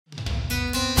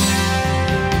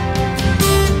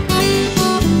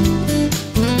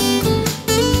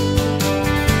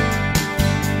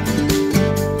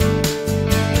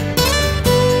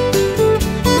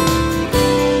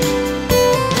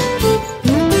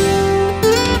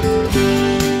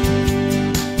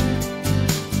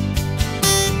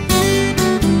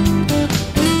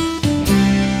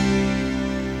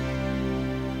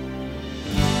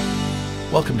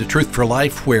Truth for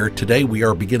Life, where today we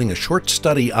are beginning a short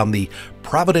study on the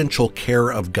providential care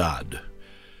of God.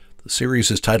 The series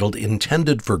is titled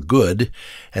Intended for Good,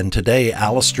 and today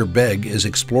Alistair Begg is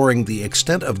exploring the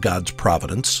extent of God's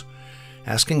providence,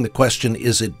 asking the question,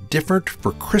 is it different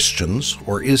for Christians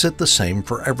or is it the same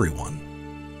for everyone?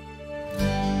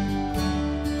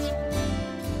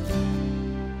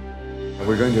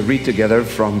 We're going to read together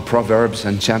from Proverbs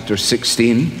and chapter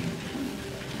 16.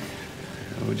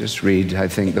 We'll just read, I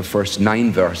think, the first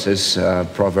 9 verses,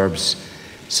 Proverbs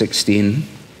 16.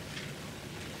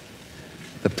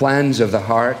 The plans of the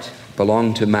heart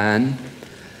belong to man,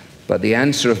 but the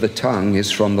answer of the tongue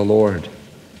is from the Lord.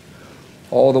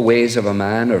 All the ways of a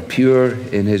man are pure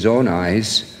in his own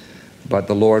eyes, but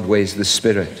the Lord weighs the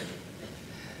spirit.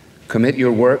 Commit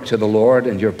your work to the Lord,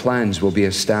 and your plans will be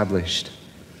established.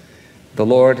 The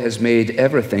Lord has made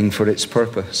everything for its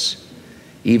purpose,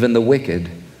 even the wicked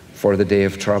for the day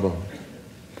of trouble.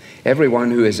 Everyone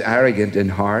who is arrogant in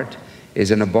heart is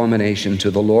an abomination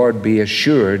to the Lord. Be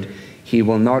assured he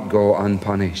will not go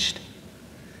unpunished.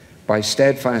 By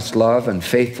steadfast love and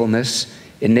faithfulness,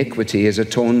 iniquity is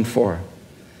atoned for,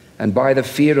 and by the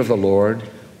fear of the Lord,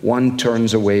 one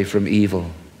turns away from evil.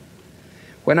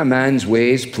 When a man's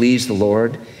ways please the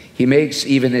Lord, he makes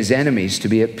even his enemies to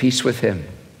be at peace with him.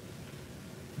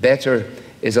 Better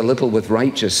is a little with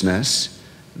righteousness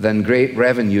than great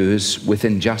revenues with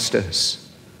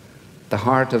injustice. The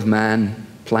heart of man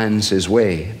plans his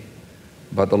way,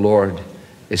 but the Lord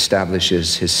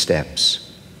establishes his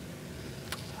steps.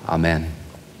 Amen.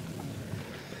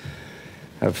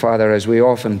 Father, as we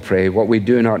often pray, what we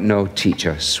do not know, teach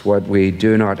us. What we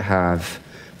do not have,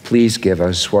 please give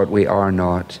us. What we are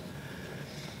not,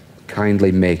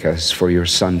 kindly make us for your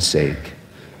Son's sake.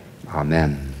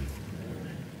 Amen.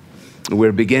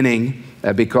 We're beginning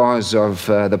because of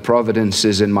the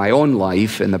providences in my own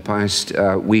life in the past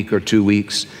week or 2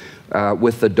 weeks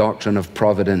with the doctrine of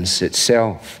providence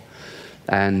itself.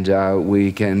 And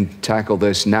we can tackle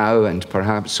this now and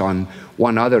perhaps on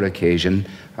one other occasion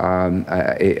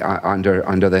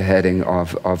under the heading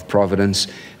of providence,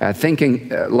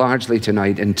 thinking largely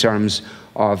tonight in terms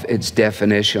of its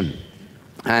definition.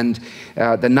 And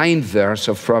the 9th verse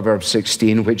of Proverbs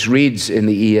 16, which reads in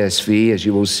the ESV, as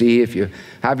you will see if you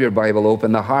have your Bible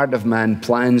open, the heart of man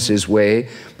plans his way,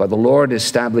 but the Lord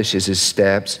establishes his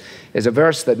steps, is a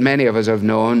verse that many of us have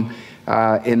known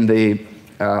in the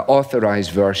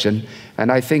Authorized Version.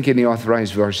 And I think in the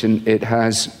Authorized Version it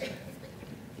has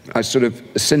a sort of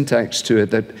syntax to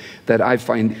it that I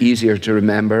find easier to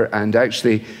remember and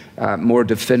actually more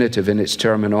definitive in its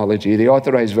terminology. The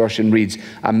Authorized Version reads,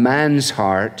 a man's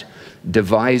heart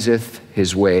deviseth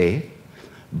his way,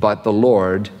 but the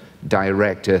Lord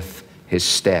directeth his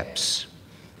steps.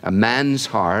 A man's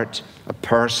heart, a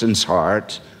person's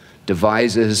heart,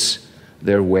 devises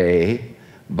their way,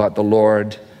 but the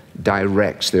Lord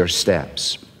directs their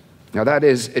steps. Now that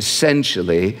is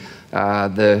essentially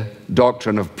the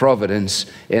doctrine of providence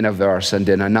in a verse and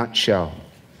in a nutshell.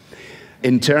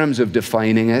 In terms of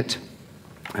defining it,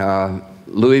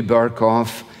 Louis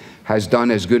Berkhoff has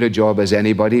done as good a job as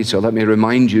anybody, so let me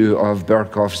remind you of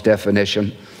Berkhoff's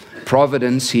definition.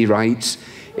 Providence, he writes,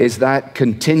 is that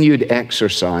continued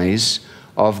exercise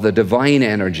of the divine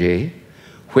energy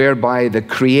whereby the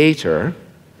Creator,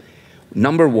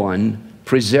 number 1,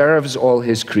 preserves all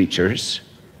his creatures,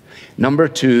 number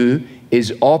 2,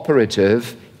 is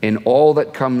operative in all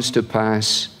that comes to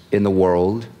pass in the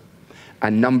world,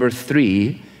 and number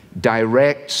 3,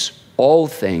 directs all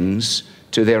things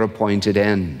to their appointed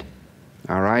end.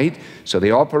 All right? So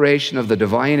the operation of the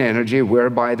divine energy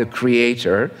whereby the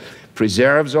Creator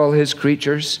preserves all his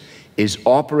creatures, is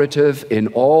operative in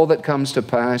all that comes to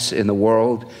pass in the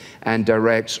world, and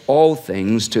directs all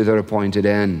things to their appointed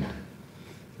end.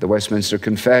 The Westminster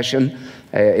Confession,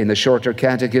 in the Shorter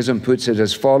Catechism, puts it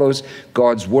as follows: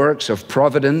 God's works of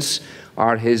providence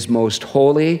are his most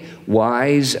holy,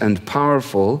 wise, and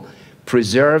powerful,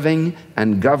 preserving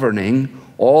and governing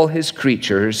all his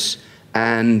creatures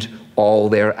and all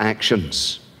their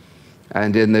actions.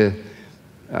 And in the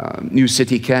New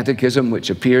City Catechism, which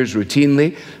appears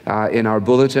routinely in our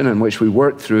bulletin and which we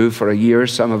worked through for a year,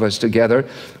 some of us together,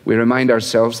 we remind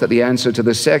ourselves that the answer to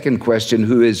the second question,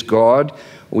 who is God,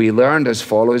 we learned as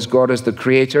follows: God is the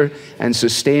creator and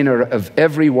sustainer of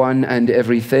everyone and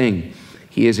everything.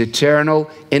 He is eternal,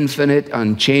 infinite,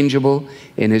 unchangeable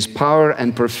in his power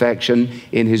and perfection,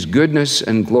 in his goodness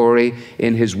and glory,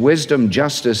 in his wisdom,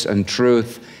 justice, and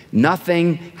truth.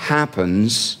 Nothing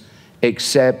happens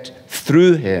except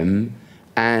through him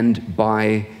and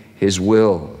by his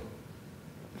will.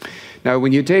 Now,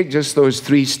 when you take just those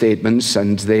three statements,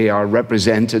 and they are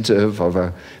representative of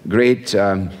a great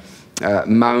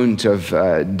amount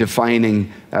of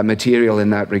defining material in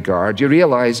that regard, you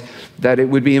realize that it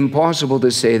would be impossible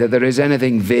to say that there is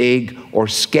anything vague or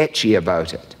sketchy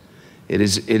about it. It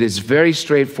is very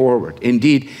straightforward.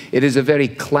 Indeed, it is a very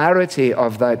clarity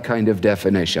of that kind of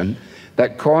definition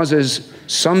that causes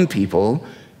some people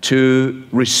to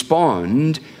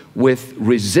respond with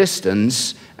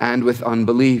resistance and with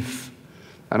unbelief.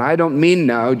 And I don't mean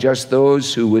now just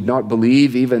those who would not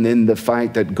believe even in the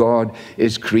fact that God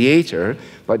is creator,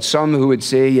 but some who would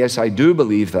say, yes, I do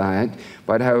believe that,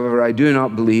 but however, I do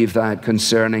not believe that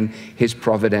concerning his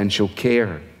providential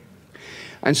care.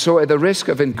 And so at the risk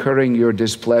of incurring your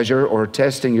displeasure or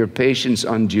testing your patience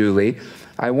unduly,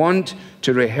 I want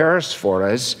to rehearse for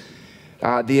us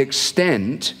the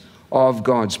extent of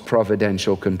God's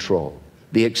providential control,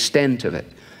 the extent of it.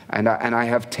 And I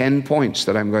have 10 points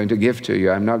that I'm going to give to you.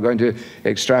 I'm not going to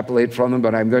extrapolate from them,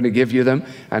 but I'm going to give you them,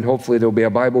 and hopefully there'll be a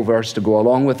Bible verse to go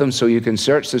along with them so you can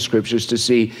search the Scriptures to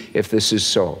see if this is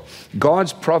so.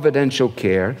 God's providential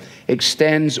care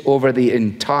extends over the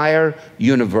entire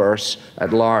universe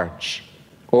at large.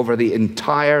 Over the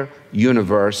entire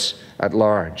universe at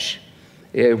large.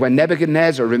 When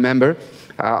Nebuchadnezzar, remember,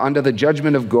 under the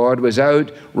judgment of God, was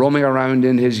out roaming around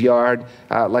in his yard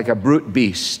like a brute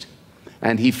beast,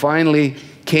 and he finally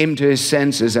came to his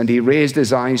senses, and he raised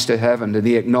his eyes to heaven, and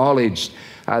he acknowledged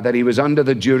that he was under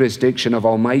the jurisdiction of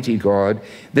Almighty God.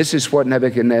 This is what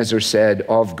Nebuchadnezzar said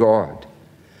of God.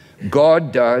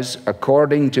 God does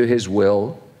according to his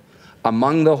will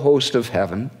among the host of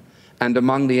heaven and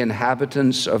among the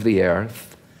inhabitants of the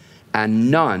earth, and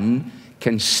none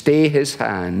can stay his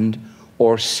hand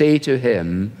or say to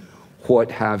him,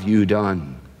 what have you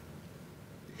done?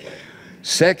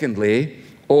 Secondly,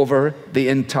 over the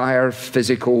entire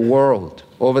physical world,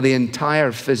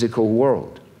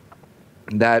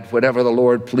 that whatever the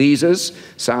Lord pleases,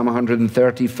 Psalm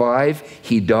 135,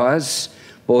 he does,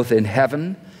 both in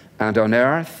heaven and on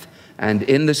earth and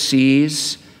in the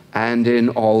seas and in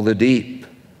all the deep.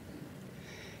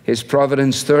 His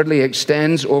providence, thirdly,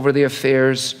 extends over the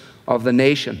affairs of the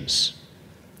nations.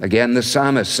 Again, the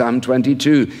psalmist, Psalm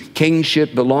 22,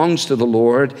 kingship belongs to the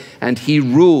Lord, and he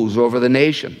rules over the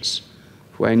nations.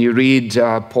 When you read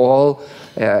Paul,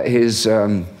 his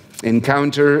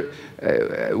encounter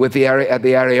at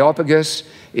the Areopagus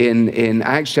in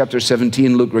Acts chapter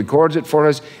 17, Luke records it for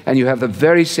us, and you have the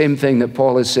very same thing that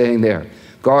Paul is saying there.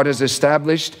 God has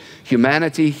established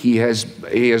humanity. He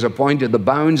has appointed the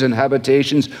bounds and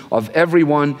habitations of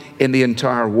everyone in the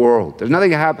entire world. There's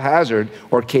nothing haphazard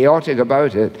or chaotic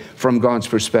about it from God's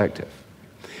perspective.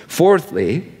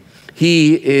 Fourthly,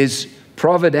 he is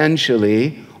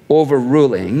providentially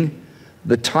overruling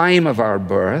the time of our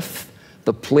birth,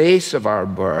 the place of our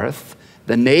birth,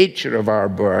 the nature of our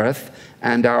birth,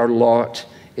 and our lot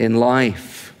in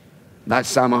life. That's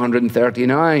Psalm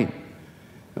 139.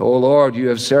 O Lord, you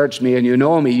have searched me and you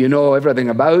know everything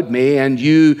about me, and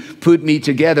you put me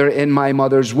together in my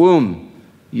mother's womb.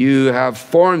 You have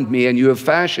formed me and you have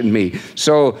fashioned me.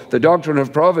 So the doctrine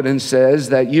of providence says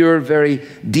that your very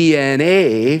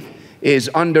DNA is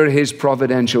under his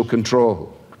providential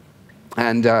control.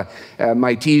 And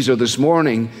my teaser this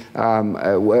morning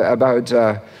about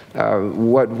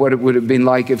what it would have been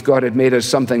like if God had made us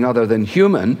something other than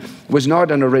human was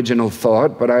not an original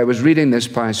thought, but I was reading this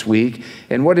past week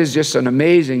in what is just an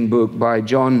amazing book by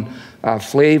John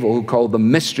Flavel called The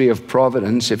Mystery of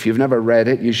Providence. If you've never read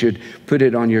it, you should put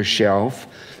it on your shelf.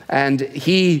 And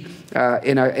he,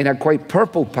 in a quite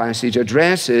purple passage,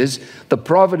 addresses the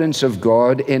providence of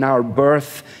God in our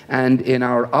birth and in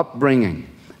our upbringing.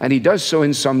 And he does so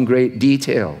in some great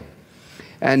detail.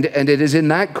 And it is in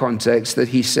that context that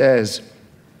he says,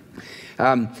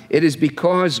 it is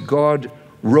because God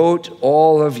wrote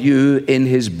all of you in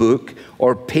his book,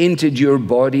 or painted your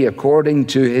body according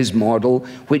to his model,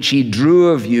 which he drew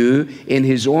of you in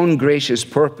his own gracious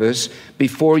purpose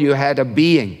before you had a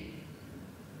being.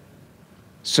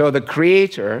 So the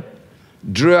Creator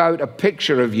drew out a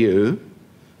picture of you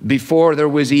before there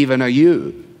was even a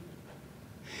you.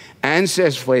 And,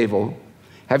 says Flavel,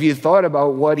 have you thought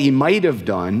about what he might have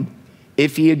done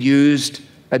if he had used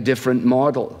a different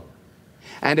model?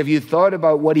 And have you thought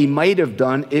about what he might have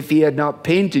done if he had not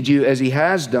painted you as he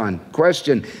has done?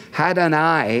 Question, had an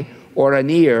eye or an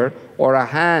ear or a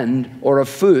hand or a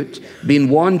foot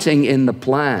been wanting in the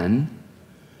plan,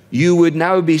 you would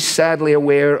now be sadly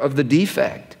aware of the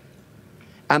defect.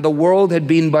 And the world had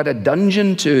been but a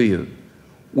dungeon to you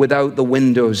without the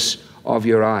windows of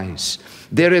your eyes.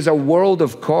 There is a world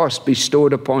of cost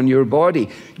bestowed upon your body.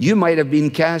 You might have been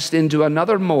cast into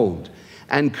another mold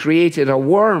and created a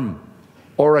worm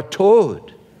or a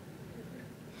toad.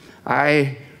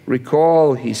 I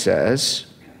recall, he says,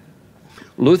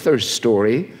 Luther's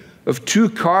story of two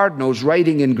cardinals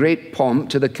riding in great pomp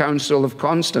to the Council of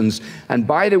Constance. And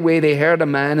by the way, they heard a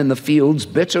man in the fields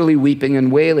bitterly weeping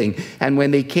and wailing. And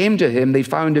when they came to him, they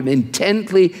found him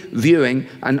intently viewing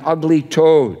an ugly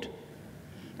toad.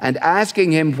 And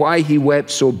asking him why he wept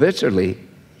so bitterly,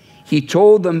 he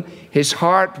told them his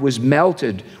heart was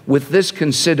melted with this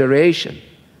consideration,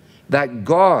 that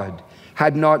God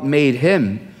had not made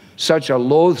him such a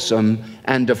loathsome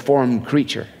and deformed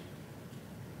creature.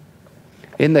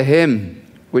 In the hymn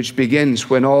which begins,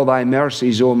 "When all thy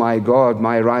mercies, O my God,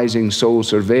 my rising soul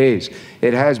surveys,"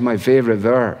 it has my favorite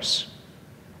verse.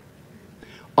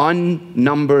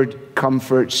 "Unnumbered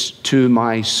comforts to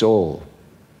my soul,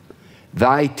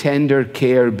 thy tender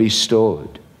care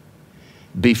bestowed,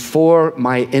 before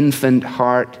my infant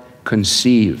heart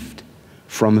conceived,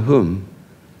 from whom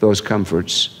those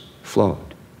comforts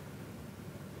flowed."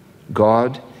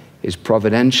 God is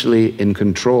providentially in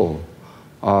control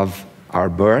of our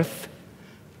birth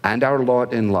and our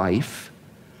lot in life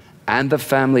and the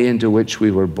family into which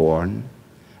we were born,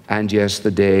 and yes,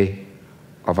 the day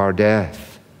of our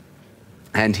death.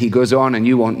 And he goes on, and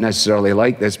you won't necessarily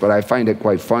like this, but I find it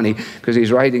quite funny, because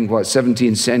he's writing,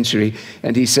 17th century,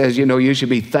 and he says, you know, you should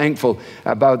be thankful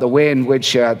about the way in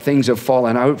which things have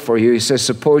fallen out for you. He says,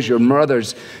 suppose your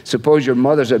mothers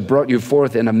had brought you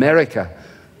forth in America,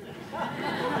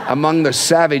 among the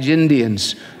savage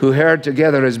Indians who herd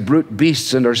together as brute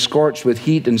beasts and are scorched with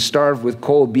heat and starved with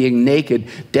cold, being naked,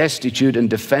 destitute, and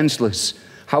defenseless.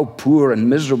 How poor and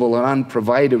miserable and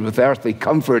unprovided with earthly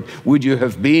comfort would you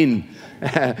have been?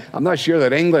 I'm not sure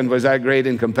that England was that great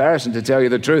in comparison, to tell you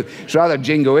the truth. It's rather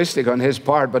jingoistic on his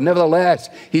part, but nevertheless,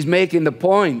 he's making the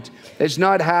point. It's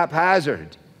not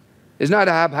haphazard. It's not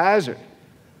haphazard.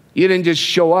 You didn't just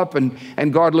show up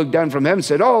and God looked down from heaven and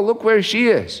said, oh, look where she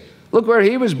is. Look where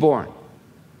he was born.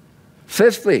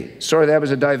 Fifthly, sorry, that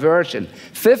was a diversion.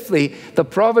 Fifthly, the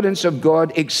providence of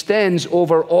God extends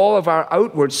over all of our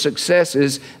outward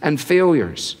successes and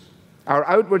failures. Our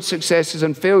outward successes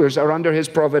and failures are under his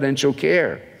providential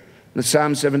care. In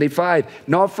Psalm 75,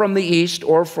 not from the east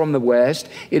or from the west,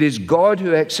 it is God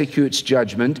who executes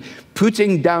judgment,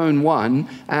 putting down one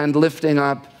and lifting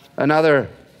up another.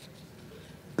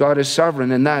 God is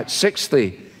sovereign in that.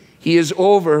 Sixthly, he is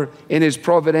over in his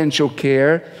providential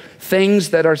care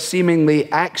things that are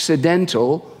seemingly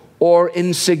accidental or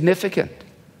insignificant.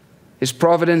 His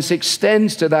providence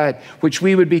extends to that which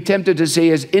we would be tempted to say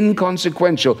is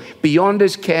inconsequential, beyond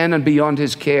his ken and beyond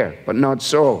his care, but not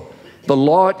so. The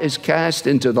lot is cast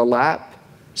into the lap,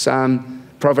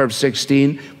 Proverbs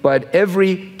 16, but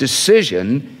every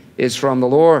decision is from the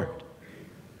Lord.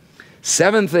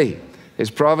 Seventhly,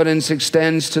 his providence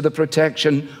extends to the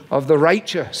protection of the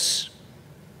righteous.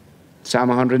 Psalm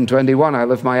 121, I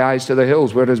lift my eyes to the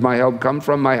hills. Where does my help come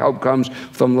from? My help comes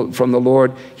from the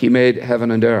Lord. He made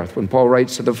heaven and earth. When Paul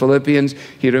writes to the Philippians,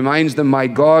 he reminds them, my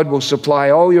God will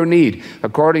supply all your need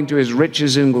according to his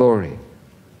riches in glory.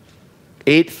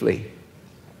 Eighthly,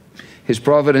 his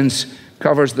providence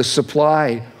covers the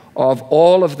supply of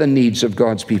all of the needs of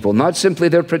God's people, not simply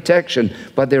their protection,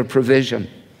 but their provision.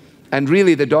 And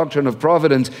really, the doctrine of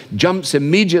providence jumps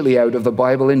immediately out of the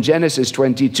Bible in Genesis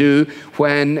 22,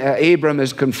 when Abram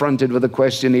is confronted with a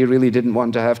question he really didn't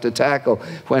want to have to tackle,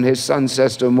 when his son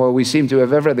says to him, well, we seem to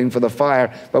have everything for the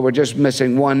fire, but we're just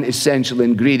missing one essential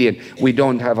ingredient. We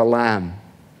don't have a lamb.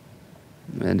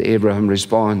 And Abraham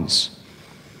responds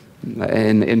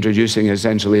in introducing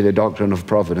essentially the doctrine of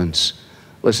providence.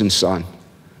 Listen, son,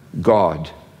 God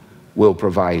will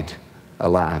provide a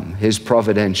lamb. His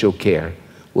providential care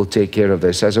will take care of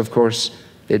this, as of course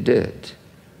it did.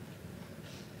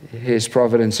 His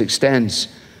providence extends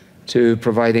to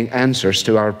providing answers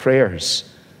to our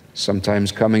prayers,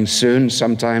 sometimes coming soon,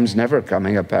 sometimes never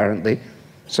coming, apparently,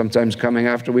 sometimes coming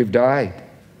after we've died.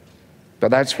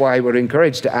 But that's why we're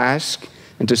encouraged to ask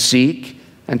and to seek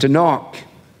and to knock.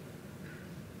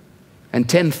 And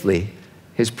tenthly,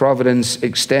 his providence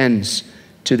extends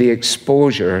to the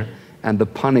exposure and the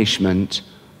punishment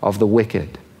of the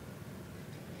wicked.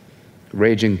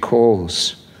 Raging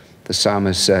coals, the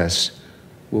psalmist says,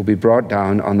 will be brought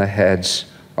down on the heads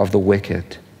of the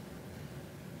wicked.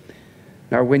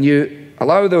 Now, when you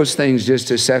allow those things just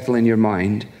to settle in your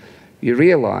mind, you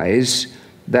realize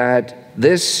that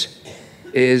this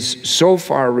is so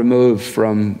far removed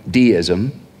from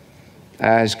deism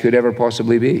as could ever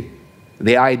possibly be.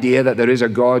 The idea that there is a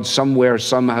God somewhere,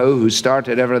 somehow, who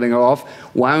started everything off,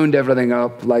 wound everything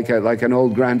up like an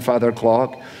old grandfather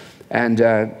clock, and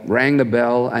rang the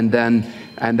bell, and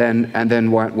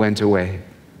then went away.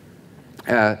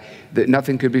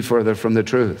 Nothing could be further from the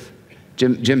truth.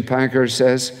 Jim Packer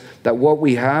says that what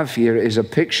we have here is a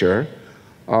picture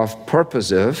of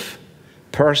purposive,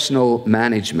 personal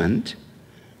management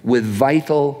with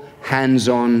vital,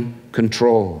 hands-on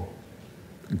control.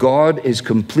 God is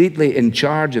completely in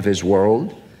charge of his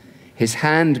world. His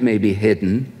hand may be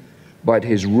hidden, but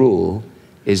his rule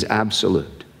is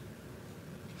absolute.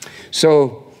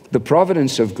 So the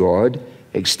providence of God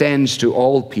extends to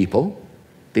all people,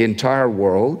 the entire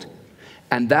world,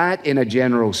 and that in a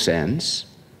general sense,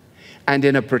 and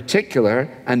in a particular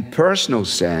and personal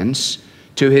sense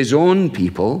to his own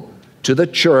people, to the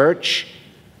church,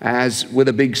 as with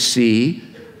a big C,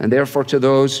 and therefore to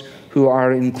those who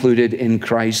are included in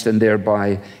Christ and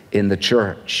thereby in the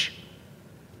church.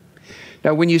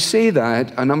 Now, when you say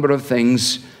that, a number of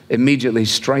things immediately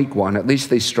strike one, at least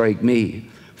they strike me.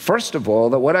 First of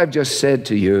all, that what I've just said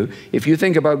to you, if you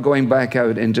think about going back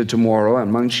out into tomorrow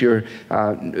amongst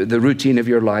the routine of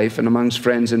your life and amongst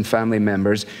friends and family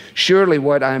members, surely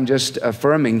what I'm just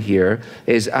affirming here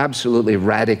is absolutely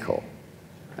radical.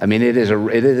 I mean,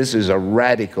 this is a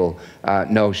radical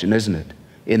notion, isn't it?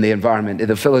 In the environment, in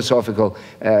the philosophical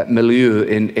milieu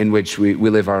in which we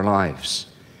live our lives.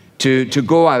 To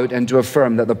go out and to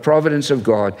affirm that the providence of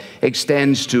God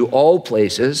extends to all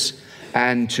places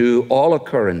and to all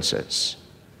occurrences.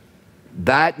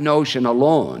 That notion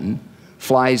alone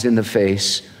flies in the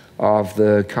face of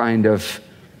the kind of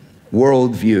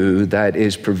worldview that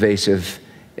is pervasive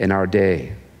in our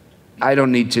day. I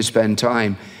don't need to spend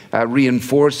time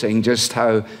reinforcing just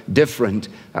how different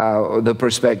the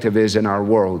perspective is in our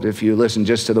world. If you listen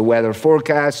just to the weather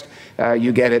forecast,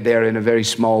 you get it there in a very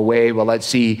small way. Well, let's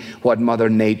see what Mother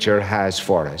Nature has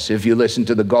for us. If you listen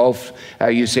to the Gulf,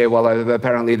 you say, well,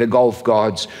 apparently the Gulf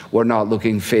gods were not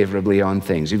looking favorably on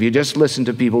things. If you just listen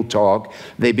to people talk,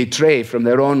 they betray from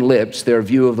their own lips their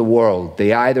view of the world.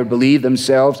 They either believe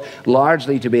themselves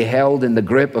largely to be held in the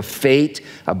grip of fate,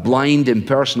 a blind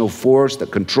impersonal force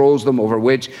that controls them, over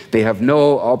which they have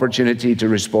no opportunity to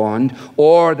respond,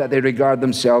 or that they regard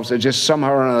themselves as just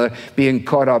somehow or another being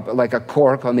caught up like a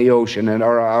cork on the ocean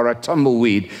or a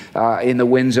tumbleweed in the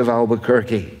winds of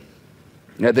Albuquerque.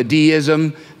 Now, the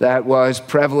deism that was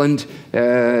prevalent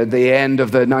at the end of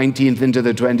the 19th into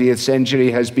the 20th century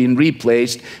has been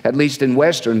replaced, at least in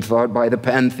Western thought, by the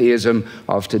pantheism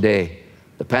of today.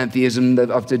 The pantheism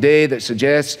of today that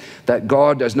suggests that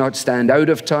God does not stand out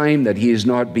of time, that he is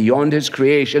not beyond his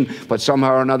creation, but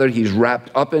somehow or another he's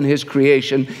wrapped up in his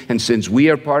creation. And since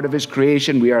we are part of his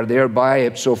creation, we are thereby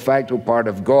ipso facto part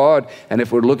of God. And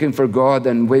if we're looking for God,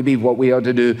 then maybe what we ought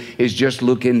to do is just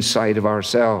look inside of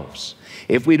ourselves.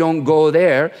 If we don't go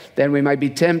there, then we might be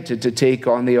tempted to take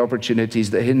on the opportunities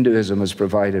that Hinduism has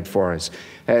provided for us.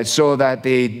 So that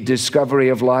the discovery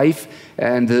of life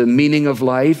and the meaning of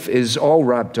life is all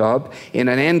wrapped up in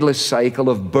an endless cycle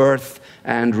of birth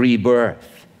and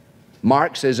rebirth.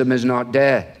 Marxism is not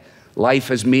dead. Life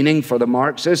has meaning for the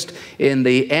Marxist in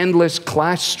the endless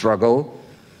class struggle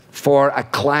for a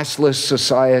classless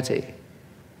society.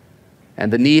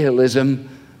 And the nihilism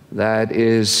that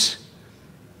is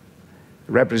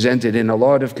represented in a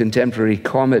lot of contemporary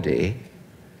comedy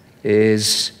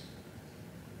is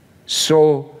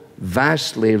so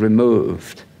vastly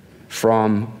removed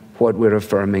from what we're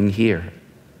affirming here.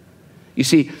 You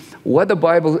see, what the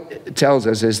Bible tells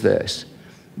us is this,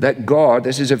 that God,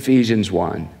 this is Ephesians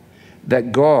 1,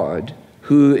 that God,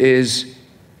 who is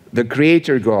the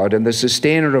creator God and the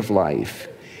sustainer of life,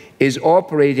 is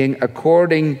operating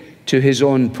according to his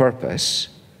own purpose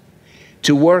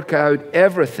to work out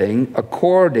everything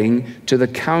according to the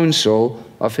counsel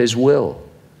of his will.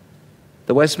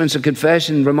 The Westminster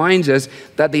Confession reminds us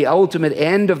that the ultimate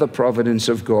end of the providence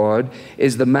of God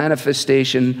is the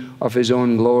manifestation of his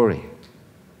own glory.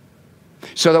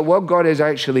 So that what God is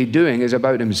actually doing is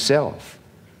about himself.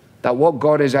 That what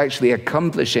God is actually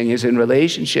accomplishing is in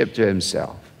relationship to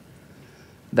himself.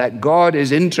 That God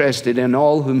is interested in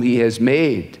all whom he has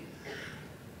made.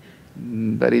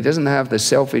 But he doesn't have the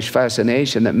selfish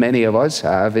fascination that many of us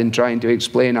have in trying to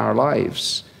explain our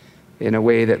lives in a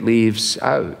way that leaves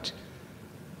out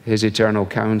his eternal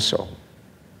counsel.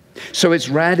 So it's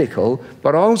radical,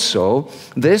 but also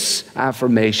this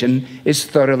affirmation is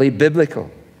thoroughly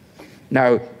biblical.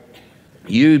 Now,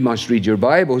 you must read your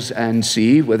Bibles and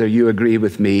see whether you agree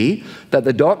with me that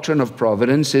the doctrine of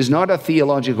providence is not a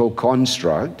theological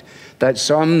construct that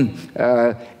some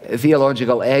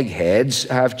theological eggheads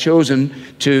have chosen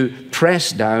to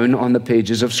press down on the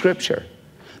pages of Scripture.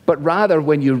 But rather,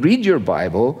 when you read your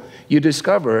Bible, you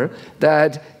discover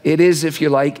that it is, if you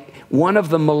like, one of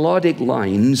the melodic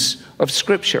lines of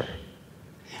Scripture.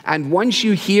 And once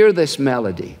you hear this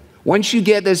melody, once you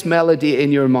get this melody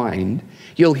in your mind,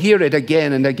 you'll hear it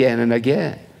again and again and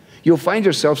again. You'll find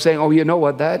yourself saying, oh, you know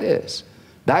what that is?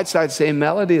 That's that same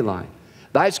melody line.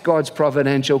 That's God's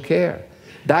providential care.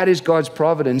 That is God's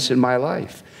providence in my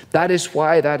life. That is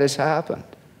why that has happened.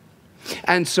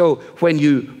 And so when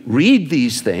you read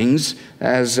these things,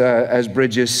 as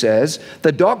Bridges says,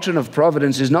 the doctrine of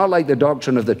providence is not like the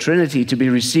doctrine of the Trinity to be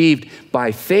received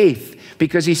by faith,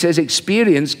 because he says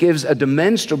experience gives a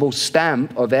demonstrable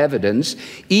stamp of evidence,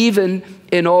 even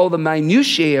in all the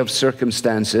minutiae of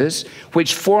circumstances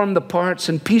which form the parts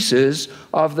and pieces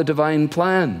of the divine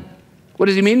plan. What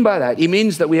does he mean by that? He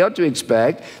means that we ought to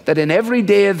expect that in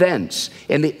everyday events,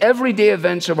 in the everyday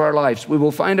events of our lives, we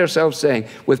will find ourselves saying,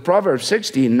 with Proverbs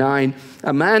 16:9,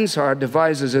 a man's heart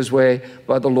devises his way,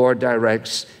 but the Lord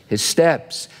directs his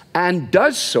steps, and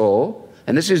does so,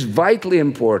 and this is vitally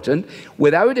important,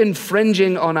 without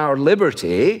infringing on our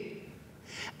liberty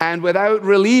and without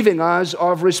relieving us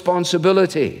of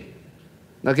responsibility.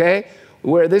 Okay?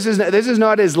 Where this is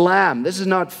not Islam, this is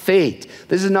not fate,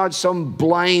 this is not some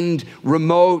blind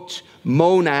remote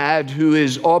monad who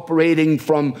is operating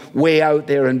from way out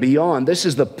there and beyond. This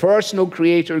is the personal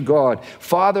creator God,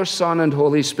 Father, Son, and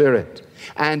Holy Spirit.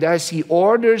 And as he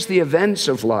orders the events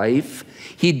of life,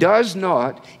 he does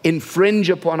not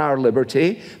infringe upon our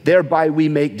liberty, thereby we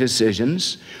make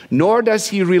decisions, nor does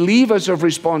he relieve us of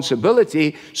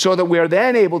responsibility so that we are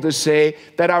then able to say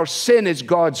that our sin is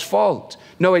God's fault.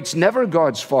 No, it's never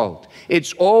God's fault.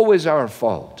 It's always our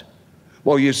fault.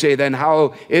 Well, you say, then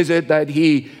how is it that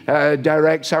he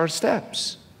directs our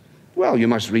steps? Well, you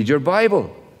must read your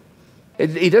Bible.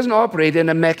 He doesn't operate in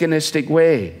a mechanistic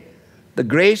way. The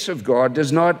grace of God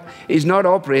is not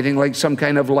operating like some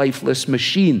kind of lifeless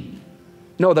machine.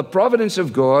 No, the providence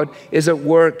of God is at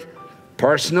work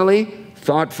personally,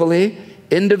 thoughtfully,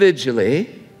 individually,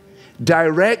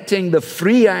 directing the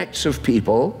free acts of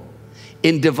people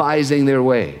in devising their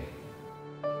way.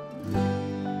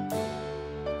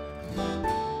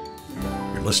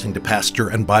 You're listening to Pastor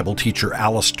and Bible teacher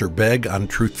Alistair Begg on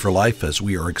Truth for Life as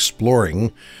we are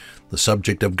exploring the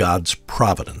subject of God's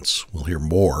providence. We'll hear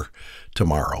more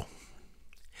tomorrow.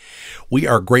 We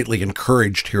are greatly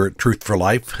encouraged here at Truth for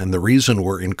Life, and the reason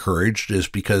we're encouraged is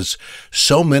because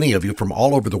so many of you from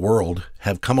all over the world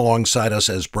have come alongside us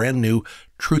as brand new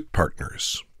Truth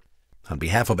Partners. On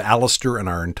behalf of Alistair and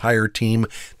our entire team,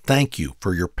 thank you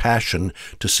for your passion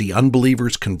to see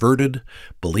unbelievers converted,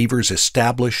 believers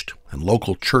established, and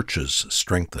local churches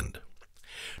strengthened.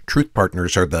 Truth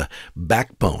Partners are the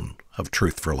backbone of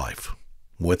Truth for Life.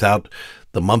 Without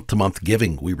the month-to-month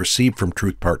giving we receive from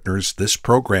Truth Partners, this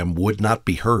program would not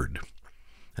be heard.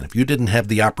 And if you didn't have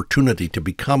the opportunity to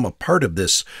become a part of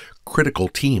this critical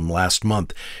team last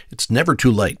month, it's never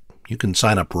too late. You can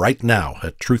sign up right now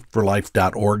at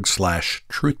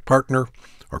truthforlife.org/truthpartner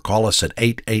or call us at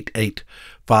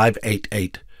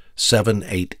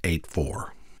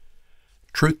 888-588-7884.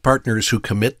 Truth Partners who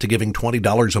commit to giving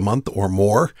 $20 a month or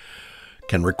more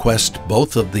can request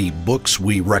both of the books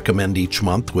we recommend each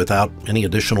month without any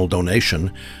additional donation.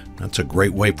 That's a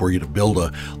great way for you to build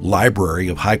a library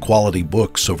of high-quality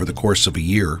books over the course of a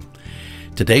year.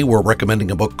 Today we're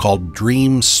recommending a book called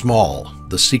Dream Small,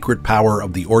 The Secret Power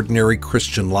of the Ordinary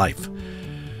Christian Life.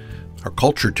 Our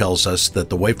culture tells us that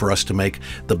the way for us to make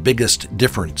the biggest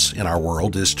difference in our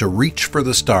world is to reach for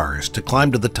the stars, to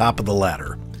climb to the top of the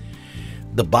ladder.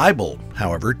 The Bible,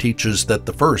 however, teaches that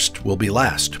the first will be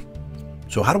last.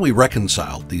 So how do we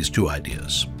reconcile these two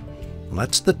ideas? Well,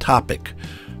 that's the topic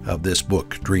of this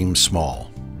book, Dream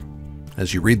Small.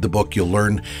 As you read the book, you'll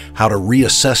learn how to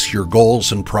reassess your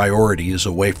goals and priorities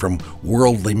away from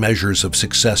worldly measures of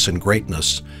success and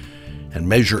greatness, and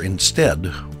measure instead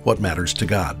what matters to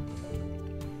God.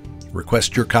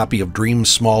 Request your copy of Dream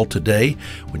Small today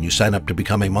when you sign up to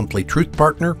become a monthly Truth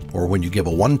Partner or when you give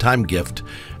a one-time gift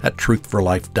at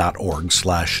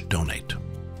truthforlife.org/donate.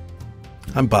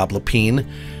 I'm Bob Lapine.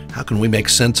 How can we make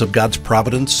sense of God's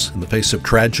providence in the face of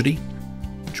tragedy?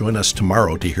 Join us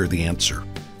tomorrow to hear the answer.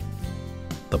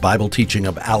 The Bible teaching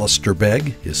of Alistair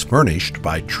Begg is furnished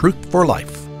by Truth for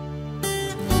Life,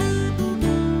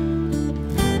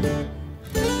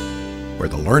 where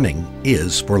the learning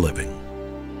is for living.